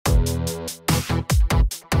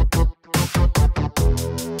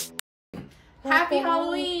Happy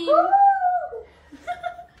Halloween!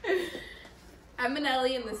 I'm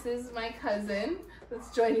Manelli, and this is my cousin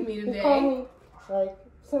that's joining me today. You call me, like,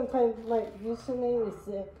 sometimes my username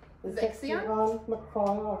is Zexion?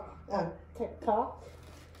 Mukbang on TikTok.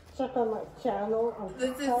 Check out my channel on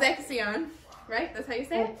This TikTok. is Zexion, right? That's how you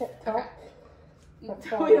say On it? TikTok.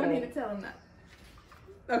 Okay. We don't need to tell him that.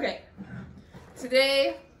 Okay.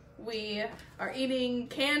 Today we are eating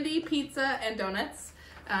candy, pizza, and donuts.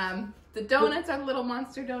 The donuts are little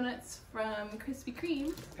monster donuts from Krispy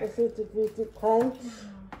Kreme. This is the Voodoo Punch.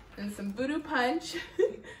 And some Voodoo Punch.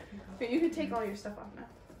 You can take all your stuff off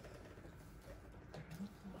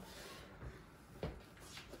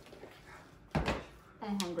now.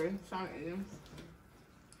 I'm hungry. Sorry.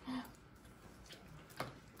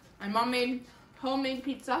 My mom made homemade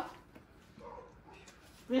pizza.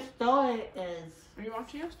 This donut is. Are you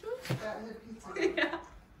watching us too? Yeah, I had pizza. Yeah.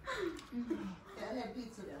 Yeah, I had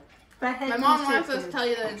pizza dough. My mom wants us to tell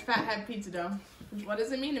you that it's fathead pizza dough. What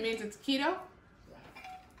does it mean? It means it's keto?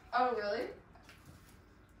 Oh, really?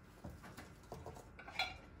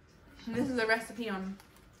 And this is a recipe on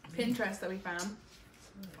Pinterest that we found.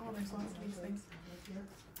 Oh, there's lots of these things.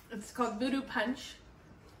 It's called Voodoo Punch.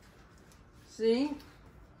 See?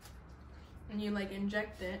 And you like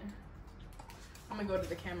inject it. I'm gonna go to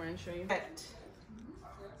the camera and show you. It's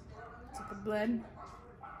like the blood.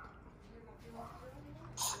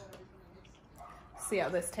 See how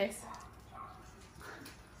this tastes.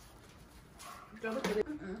 Don't look at it.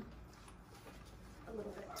 A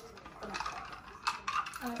little bit.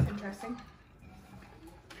 Oh, that's interesting.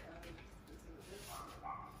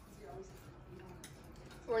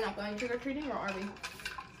 We're not going trick-or-treating, or are we?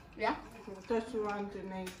 Yeah? Just around the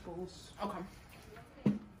Naples. Okay.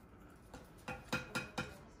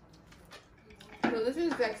 So this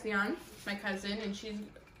is Zexion, my cousin, and she's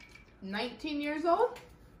 19 years old.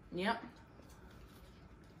 Yep.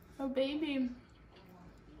 Oh, baby.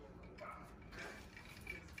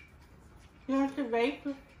 You want to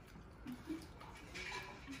vape?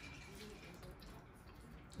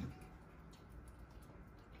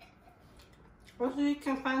 Also, you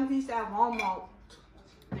can find these at Walmart.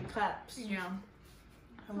 The cups. Yeah.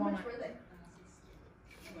 I How want much it. were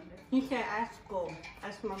they? You can ask go.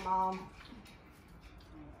 Ask my mom.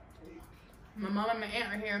 My mom and my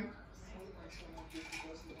aunt are here.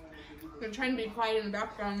 They're trying to be quiet in the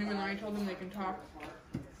background, even though I told them they can talk.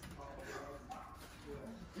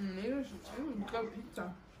 Maybe I should go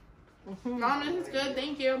pizza. Mom, this is good.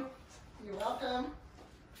 Thank you. You're welcome.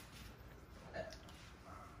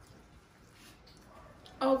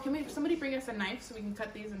 Oh, can somebody bring us a knife so we can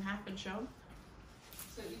cut these in half and show?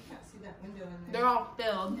 So you can't see that window in there. They're all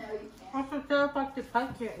filled I forgot about the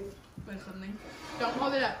pumpkin. with something. Don't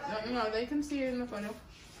hold it up. No, they can see it in the photo.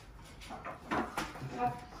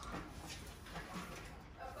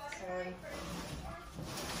 Sorry.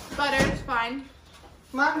 Butter is fine.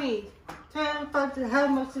 Mommy, tell them about how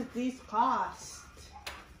much does these cost?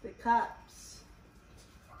 The cups.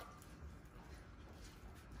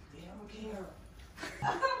 They don't care.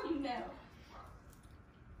 Oh, no.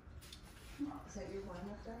 Is that your wine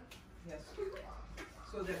up there? Yes.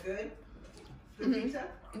 So they're good? The pizza?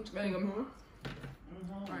 It's really good.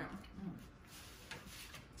 Mm-hmm. All right.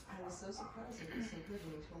 I was so surprised it was so good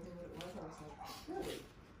when you told me what it was. I was like, really?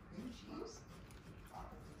 Cream cheese?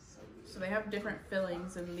 So they have different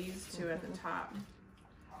fillings, and these two at the top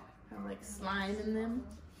have like slime in them.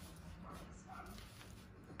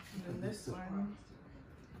 And then this one,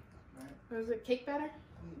 was it cake batter?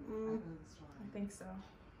 I think so.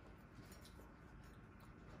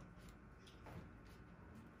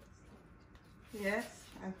 Yes,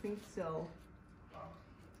 I think so.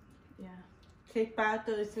 Yeah. Cake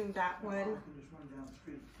batter is in that one.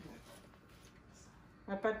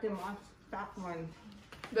 I bet they want that one.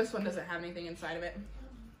 This one doesn't have anything inside of it.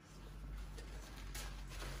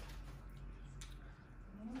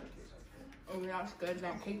 Oh, that's good.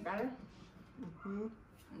 That cake batter. Mm-hmm.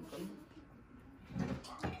 Okay.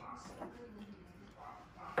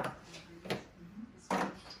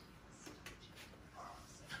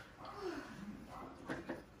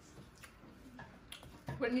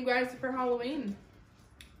 What did you guys do for Halloween?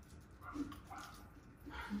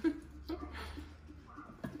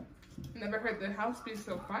 Never heard the house be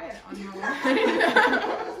so quiet on Halloween.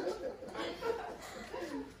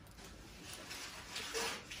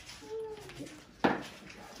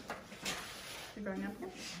 You going up here?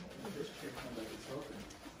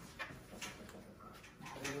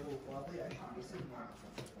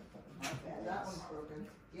 That one's broken.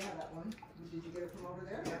 Yeah, that one. Did you get it from over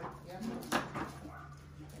there?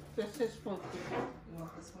 Yeah. This is for you. You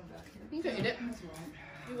want this one back here? You can eat it. That's wrong.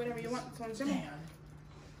 Do whatever you want. This one's simple.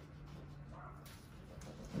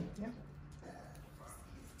 Yeah. I'm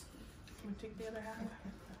gonna take the other half.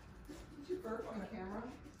 Did you burp on the camera?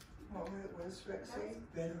 What does Rick say?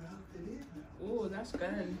 Better out than in. Ooh, that's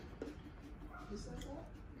good. You said that?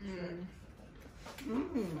 Mmm.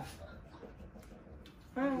 Mmm.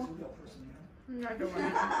 He's a real person, you know? I don't want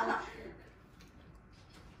it.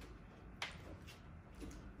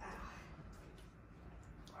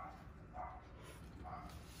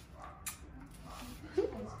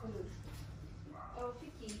 Oh,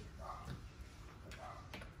 picky.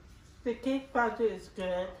 The cake butter is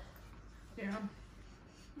good. Yeah.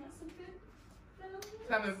 Want some food?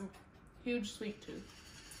 I have a huge sweet tooth.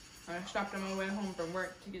 I stopped on my way home from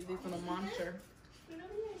work to get these little monster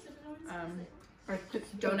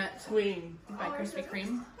donuts Cream. by Krispy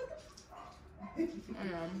Kreme.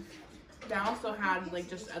 They also had like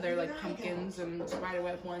just other like pumpkins and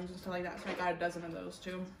spiderweb ones and stuff like that, so I got a dozen of those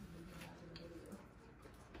too.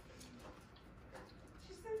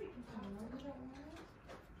 She said we can come over. You don't want it?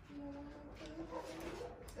 You don't want it?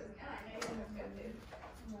 Says, yeah, I know you have good food.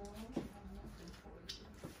 No, I don't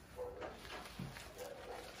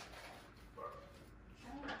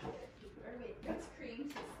know. Or wait, that's cream.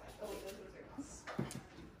 Oh wait, those are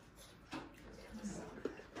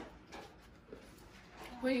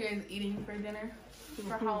What are you guys eating for dinner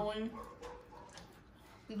for Halloween?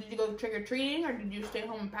 Did you go trick or treating or did you stay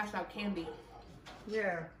home and pass out candy?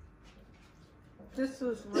 Yeah. This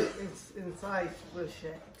is what is inside the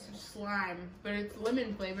shit. Slime, but it's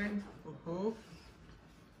lemon flavored. Mm-hmm.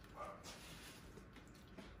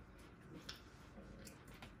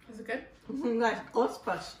 Is it good? Like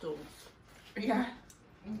Ghostbusters. Yeah.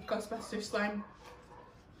 Ghostbuster slime.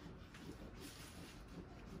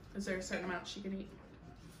 Is there a certain amount she can eat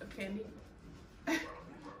of candy?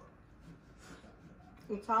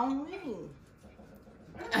 It's Halloween.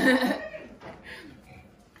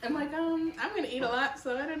 I'm like, I'm gonna eat a lot,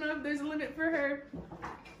 so I don't know if there's a limit for her.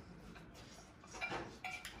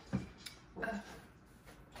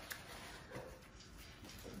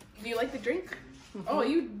 Do you like the drink? Mm-hmm. Oh,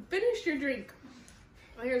 you finished your drink.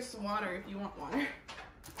 Well, here's some water if you want water.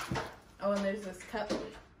 Oh, and there's this cup.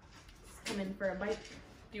 It's coming for a bite.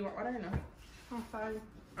 Do you want water or no? I'm fine.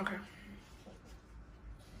 Okay.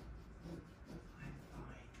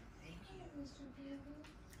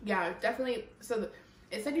 Yeah, definitely. So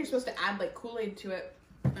it said you're supposed to add like Kool-Aid to it,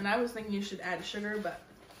 and I was thinking you should add sugar, but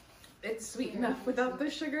it's sweet enough without the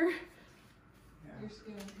sugar. Your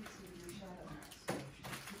skin keeps your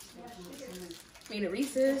shadow. Made a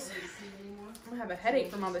Reese's. I'm gonna have a headache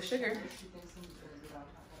from all the sugar.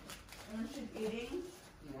 Aren't you eating?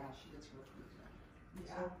 Yeah, she gets real food.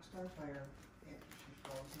 Yeah. Starfire, she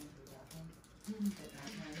falls into the bathroom at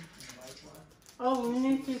nighttime and the lights on. Oh, we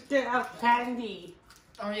need to get our candy.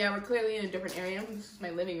 Oh yeah, we're clearly in a different area. This is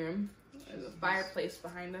my living room. There's a fireplace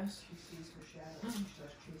behind us. She sees her shadow and she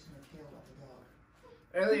starts chasing her tail like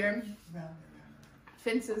a dog. Earlier, Round and round.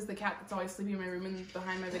 Fince is the cat that's always sleeping in my room and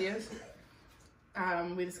behind my videos.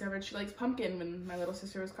 We discovered she likes pumpkin when my little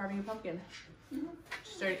sister was carving a pumpkin.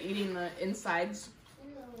 She started eating the insides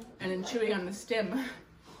and then chewing on the stem.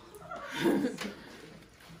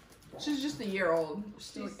 She's just a year old.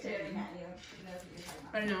 Still a kid.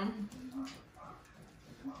 I know.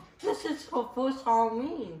 This is for first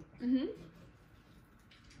Halloween. Mhm.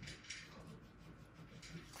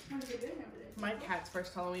 What are you doing over there? My cat's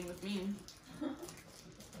first Halloween with me.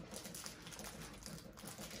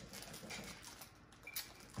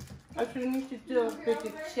 I should need to do it with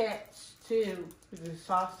the chips too, with the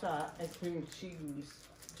salsa and cream cheese.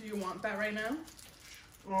 Do you want that right now?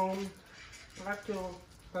 Like to,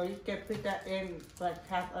 so you can put that in, like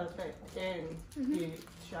half of it in the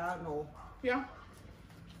channel. Yeah.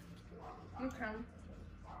 Okay.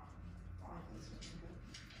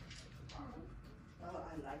 Well,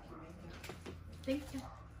 I like you making. Thank you.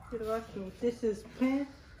 You're welcome. This is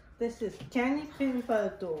candy peanut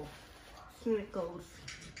butter Snickers.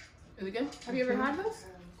 Is it good? Have you ever had those?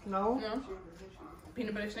 No? No?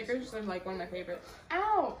 Peanut butter Snickers are like one of my favorites.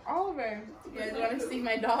 Ow! Oliver! You guys want to see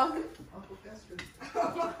my dog? Uncle Fester.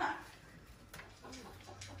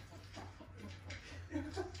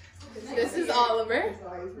 This is Oliver. His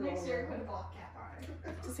eyes roll Next year, around. put a block cap on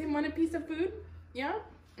it. Does he want a piece of food? Yeah?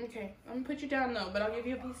 Okay. I'm gonna put you down though, but I'll give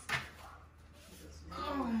you a piece.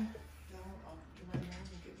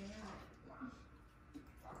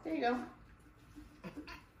 There you go.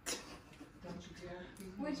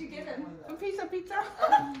 What'd you give him? A piece of pizza.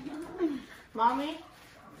 Mommy?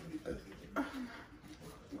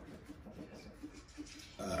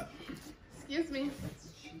 Excuse me.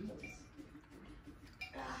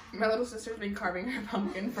 My little sister's been carving her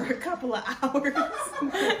pumpkin for a couple of hours.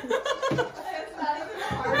 It's not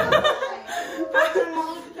even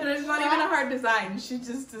hard. And it's not even a hard design. She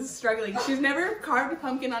just is struggling. She's never carved a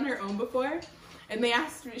pumpkin on her own before. And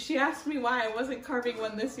she asked me why I wasn't carving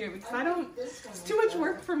one this year because it's too much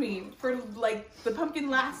work for me. For like, the pumpkin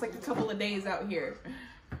lasts like a couple of days out here.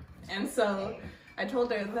 And so I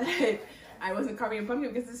told her that I wasn't carving a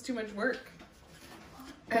pumpkin because it's too much work.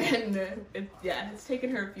 And it's taken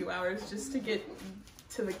her a few hours just to get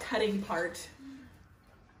to the cutting part.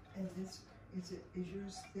 And this, is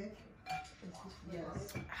yours thick?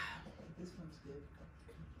 Yes. This one's good.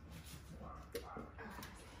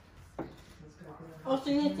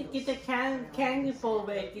 Also, you need to get the candy bowl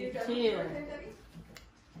ready too. You're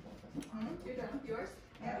done with yours?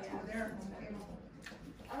 Yeah, it's over there.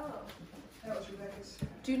 Oh. That was Rebecca's.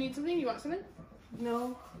 Do you need something? You want something?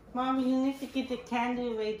 No, Mommy, you need to get the candy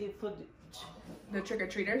ready for The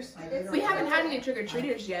trick-or-treaters? I We haven't had any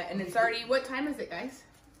trick-or-treaters yet, and it's already, what time is it, guys?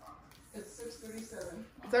 It's 6:37.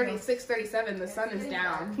 It's already 6:37, the sun is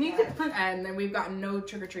down, Need to put. and then we've got no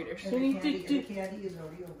trick-or-treaters. You need to do. The candy is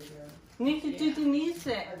already over there. Need to do the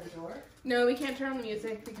music. By the door? No, we can't turn on the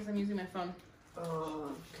music because I'm using my phone.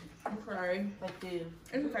 Oh, I'm sorry. I do.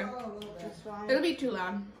 It's okay. Oh, a little bit. That's fine. It'll be too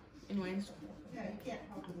loud, anyways. Yeah, you can't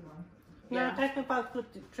help with it on. No, Yeah. I'm talking about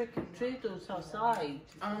put the trick or treaters outside.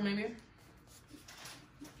 Maybe.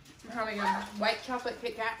 I'm having a white chocolate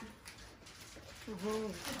Kit Kat.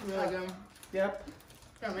 Really good. Yep.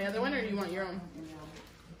 You want my other one, or do you want your own?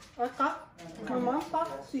 I got my mom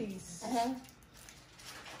bought these.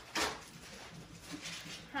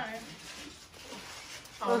 Hi.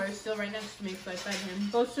 Oliver's still right next to me, so I fed him.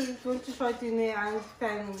 Also, going to try to the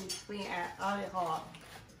family with me at IHOP.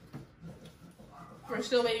 We're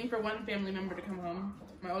still waiting for one family member to come home.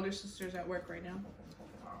 My older sister's at work right now.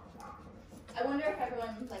 I wonder if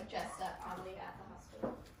everyone's like dressed up probably at the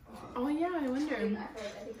hospital. Oh yeah, I I wonder. think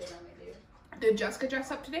they normally do. Did Jessica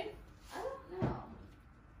dress up today? I don't know.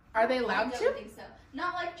 Are they I allowed don't to? think so.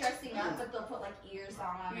 Not like dressing up, but they'll put like ears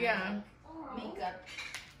on. Yeah. And, like, makeup.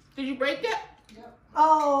 Did you break it? Yep.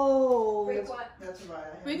 Oh! Break what? That's right.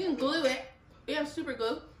 I We can glue it. We have super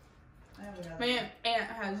glue. I have another. My aunt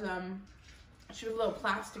has she has little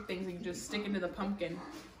plastic things that you just stick into the pumpkin,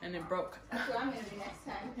 and it broke. That's what I'm gonna do next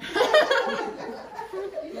time.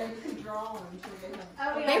 Yeah, you can draw them too.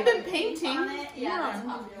 Oh, yeah. They've been the ink painting. on it. Yeah, that's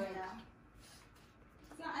Yeah. popular now.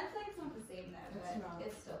 It's not. I'd say it's not the same though, It's but not.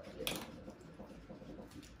 it's still pretty.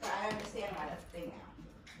 But I understand why that's a thing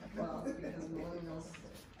now. Well, it's because millennials.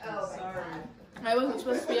 Oh, my Sorry. God. I wasn't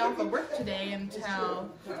supposed to be off of work today until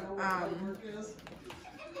Don't know what work is.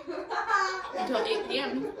 8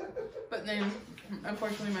 p.m. But then,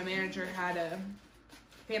 unfortunately, my manager had a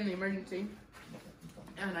family emergency,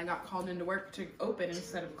 and I got called into work to open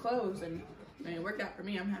instead of close, and it worked out for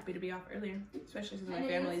me. I'm happy to be off earlier, especially since my And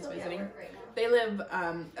you're family's still at visiting. work right now. They live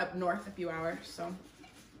up north a few hours, so.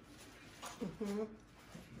 Mm-hmm.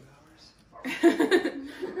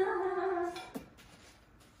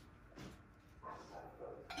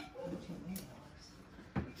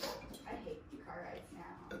 I hate car rides now,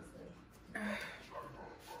 honestly.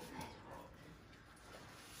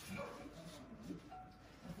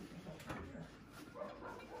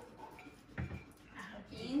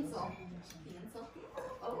 Beansel. Beansel.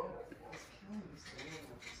 Oh.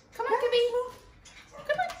 Come on, Kibby.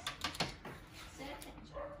 Come on. Sit attention.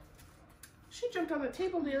 She jumped on the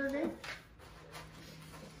table the other day.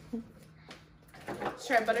 Let's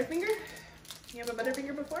try Butterfinger. You have a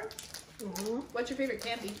Butterfinger before? Mm-hmm. What's your favorite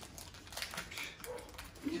candy?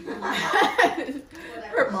 Whatever.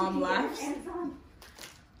 Her mom laughs. Hands on.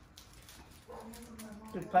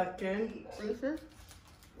 The pumpkin. Reese's?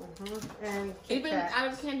 Mm-hmm. And Kit Even Kat.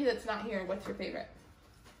 out of candy that's not here, what's your favorite?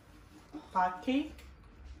 Pocky.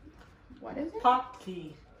 What is it?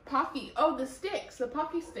 Pocky. Pocky. Oh, the sticks. The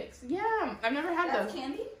Pocky sticks. Yeah, I've never had That's those.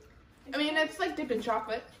 candy? I mean, it's like dipped in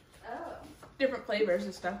chocolate. Oh. Different flavors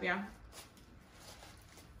and stuff, yeah.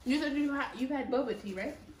 You said you've had boba tea,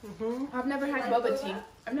 right? Mm-hmm. I've never You had like boba boba? tea.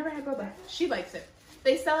 I've never had boba. She likes it.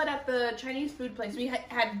 They sell it at the Chinese food place. We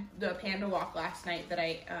had the panda walk last night that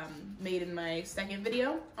I made in my second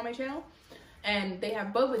video on my channel. And they have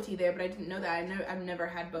boba tea there, but I didn't know that. I've never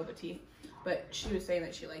had boba tea. But she was saying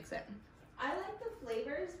that she likes it. I like the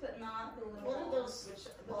flavors, but not the little. What are those?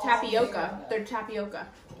 balls. Tapioca. They're tapioca.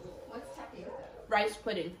 What's tapioca? Rice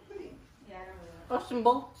pudding. Yeah, I don't really like. Or some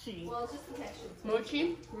mochi. Well, just the texture.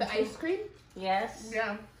 Mochi. The ice cream. Yes.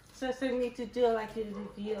 Yeah. So I need to do like a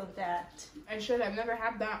review of that. I should. I've never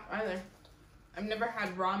had that either. I've never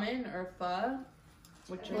had ramen or pho,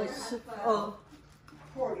 which I've never is had pho. Oh,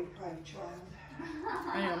 Poor deprived child.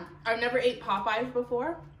 I know. I've never ate Popeyes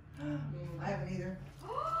before. I haven't either.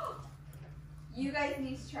 You guys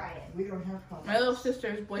need to try it. We don't have Popeyes. My little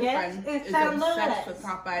sister's boyfriend Yes, is it's obsessed Doughnuts. with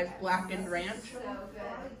Popeyes blackened ranch. So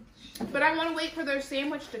good. But I want to wait for their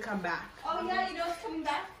sandwich to come back. Oh yeah, you know it's coming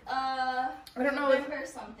back. I don't know if November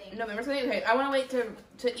something. November something. Okay, I want to wait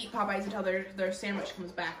to eat Popeyes until their sandwich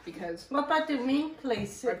comes back because What about the main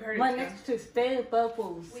place? I've heard Right it's next to Stay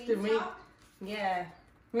Bubbles. The main. Wingstop? Yeah.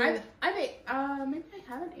 I've ate maybe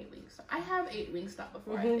I haven't ate Wingstop. I have ate Wingstop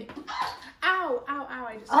before. I Mhm. think. Ow! Ow! Ow!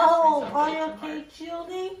 I just. Oh, scratched myself are way you too okay, hard.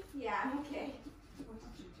 Yeah, Julie? I'm okay.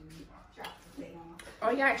 Drop the thing off. Oh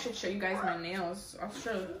yeah, I should show you guys my nails. I'll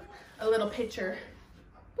show a little picture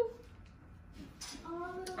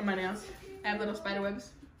of my nails. I have little spider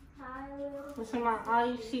webs. What's in my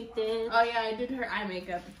eye? She did. Oh yeah, I did her eye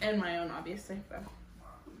makeup and my own, obviously.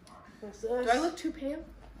 So. Do I look too pale?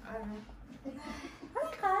 I don't know. Hi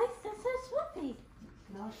guys, this is Whoopi.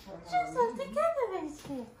 No, She's all together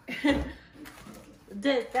in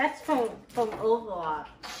here. That's from Overwatch.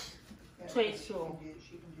 Trade show.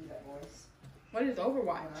 She can do that voice. What is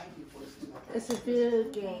Overwatch? When I do voices like that. It's a video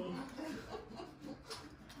game.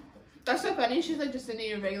 That's so funny. She's like just sitting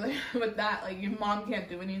here regular with that. Like your mom can't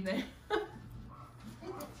do anything.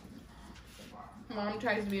 Mom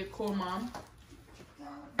tries to be a cool mom.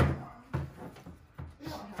 We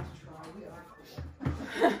don't have to try. We are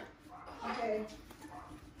cool. Okay.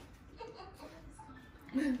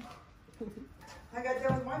 I got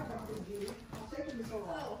done with my pumpkin, Judy. It's taking me so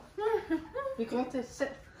long. You got to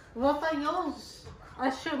sit. What about yours?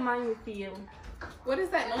 I'll show mine with you. What is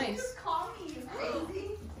that noise? Just call me, you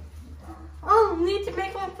crazy. Oh, need to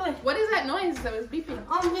make one for. What is that noise that was beeping?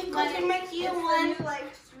 Oh, because to make you It's one. the new, like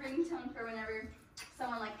ringtone for whenever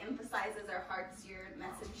someone like emphasizes or hearts your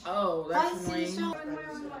message. Oh, that's annoying.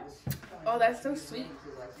 Oh, that's so sweet.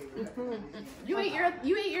 You ate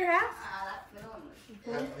your half?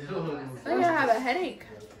 That middle one. I'm gonna have a headache.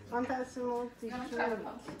 One person wants to You want to try the drink.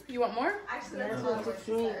 pumpkin? You want more? Actually, That's that's what what it's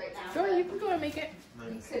we're doing. right now. Go, you can go and make it.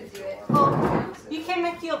 You could do it. Oh, you can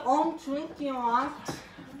make your own drink you want.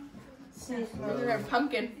 See. Look at her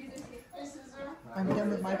pumpkin. I'm done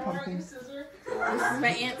with my pumpkin. This is my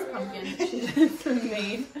aunt's pumpkin. She's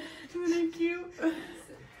made. Isn't it cute?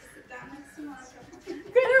 Sit down next to Monica. Kind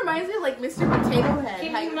of reminds me of like Mr. Potato Head.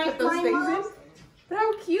 Can How you you make put those mine, things Mom? in. But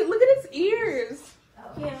how cute! Look at its ears.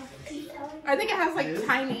 Yeah. I think it has like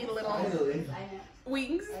tiny little I know.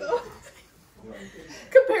 wings though.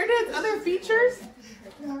 Compared to its other features.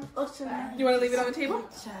 Also, You want to leave it on the table?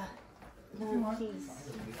 no, please.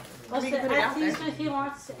 We Also, can put it out ask there. Lisa if he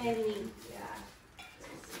wants any.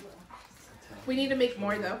 We need to make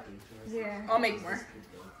more though. Yeah. I'll make more.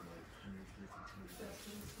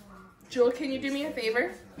 Jewel, can you do me a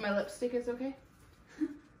favor? My lipstick is okay?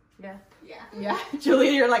 Yeah. Yeah. Yeah.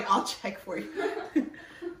 Julie, you're like, I'll check for you.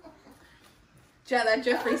 Yeah, that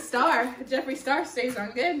Jeffree Star stays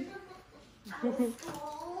on good.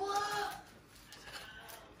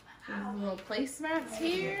 Little placemats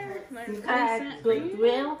here. Another You got placemat for good you.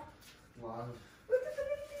 grill.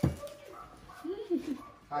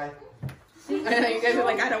 Hi. I know you guys are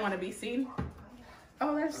like, I don't want to be seen.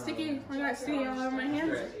 Oh, that's sticky. I got sticky all over my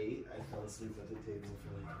hands. After I ate, I fell asleep at the table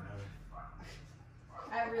for like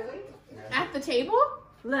an hour. Really? At the table?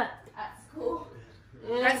 Look. At school?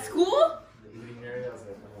 At school? The eating area, I was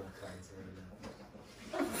like, I'm gonna find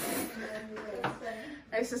somebody.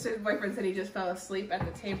 My sister's boyfriend said he just fell asleep at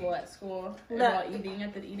the table at school Look. while eating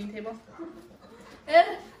at the eating table.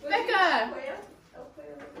 Eh, Becca!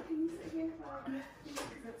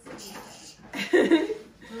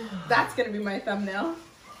 That's gonna be my thumbnail.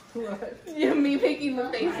 What? Yeah, me making the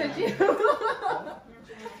face at you.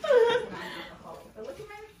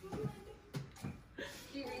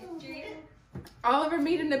 Do you read it? Oliver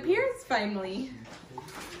made an appearance finally.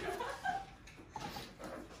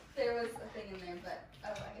 There was a thing in there, but I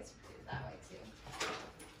guess we could do it that way too.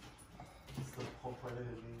 It's the whole point of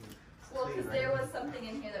it being Well, clean, because right? there was something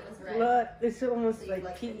in here that was red. Look, it's almost So you like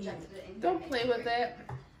like pea. injected it in here. Don't play with it.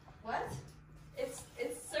 What? It's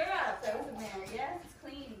syrup that was in there. Yes, it's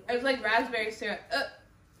clean. It was like raspberry syrup.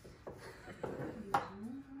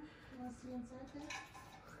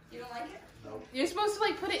 You don't like it? Nope. You're supposed to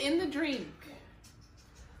like put it in the drink.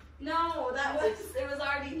 No, that was it was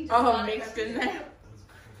already. He just Oh, bought it mixed from in me. there.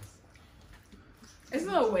 It's a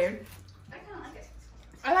little weird. I kind of like it.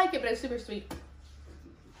 I like it, but it's super sweet.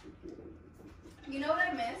 You know what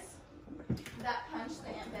I miss? That punch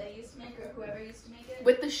that Aunt Betty used to make, or whoever used to make it.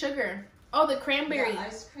 With the sugar. Oh, the cranberry. Yeah,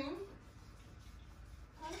 ice cream?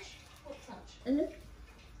 Punch? What punch? Mhm.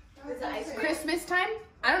 Is it ice cream? Christmas time?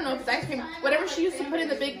 I don't know if it's ice cream. Whatever she used to put in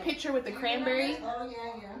the big pitcher with the cranberry. Oh,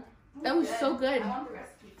 yeah. That was so good. I want the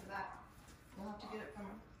recipe for that. We'll have to get it from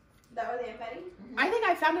That were they in Betty? I think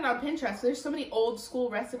I found it on Pinterest. There's so many old school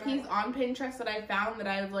recipes on Pinterest that I found that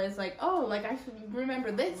I was like, oh, like I should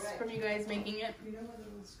remember this from you guys making it. You know where the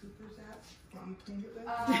little scooper's at that you cleaned it with?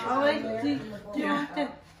 Oh, wait,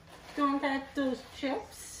 do you want those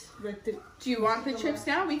chips? With the, Do you want the chips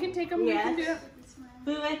now? We can take them. Yes. We can do it.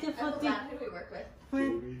 we like to put the, Who do we work with?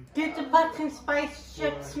 get the pumpkin spice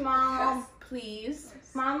chips, Mom. Please.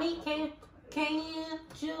 Mommy,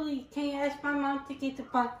 Julie, can you ask my mom to get the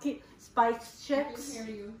pumpkin spice chips? Hear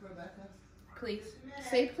you, Rebecca. Please.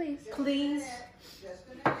 Say please. Please. Just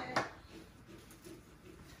a minute.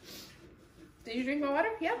 Did you drink my water?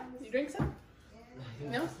 Yeah. You drink some?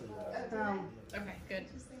 No? Um, Okay, good.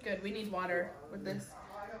 Good. We need water with this.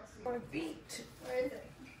 Where is it?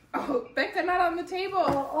 Oh, Becca, not on the table.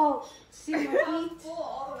 oh, see my feet? Full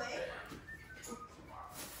all the way.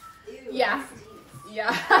 Ew, Yeah. that stinks.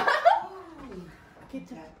 Yeah. Get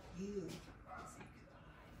the, You.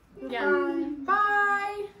 Yeah.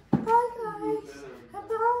 Bye. bye, guys.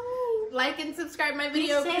 Bye. Like and subscribe my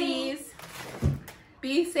video, safe. please.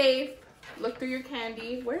 Be safe. Look through your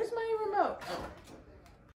candy. Where's my remote? Oh.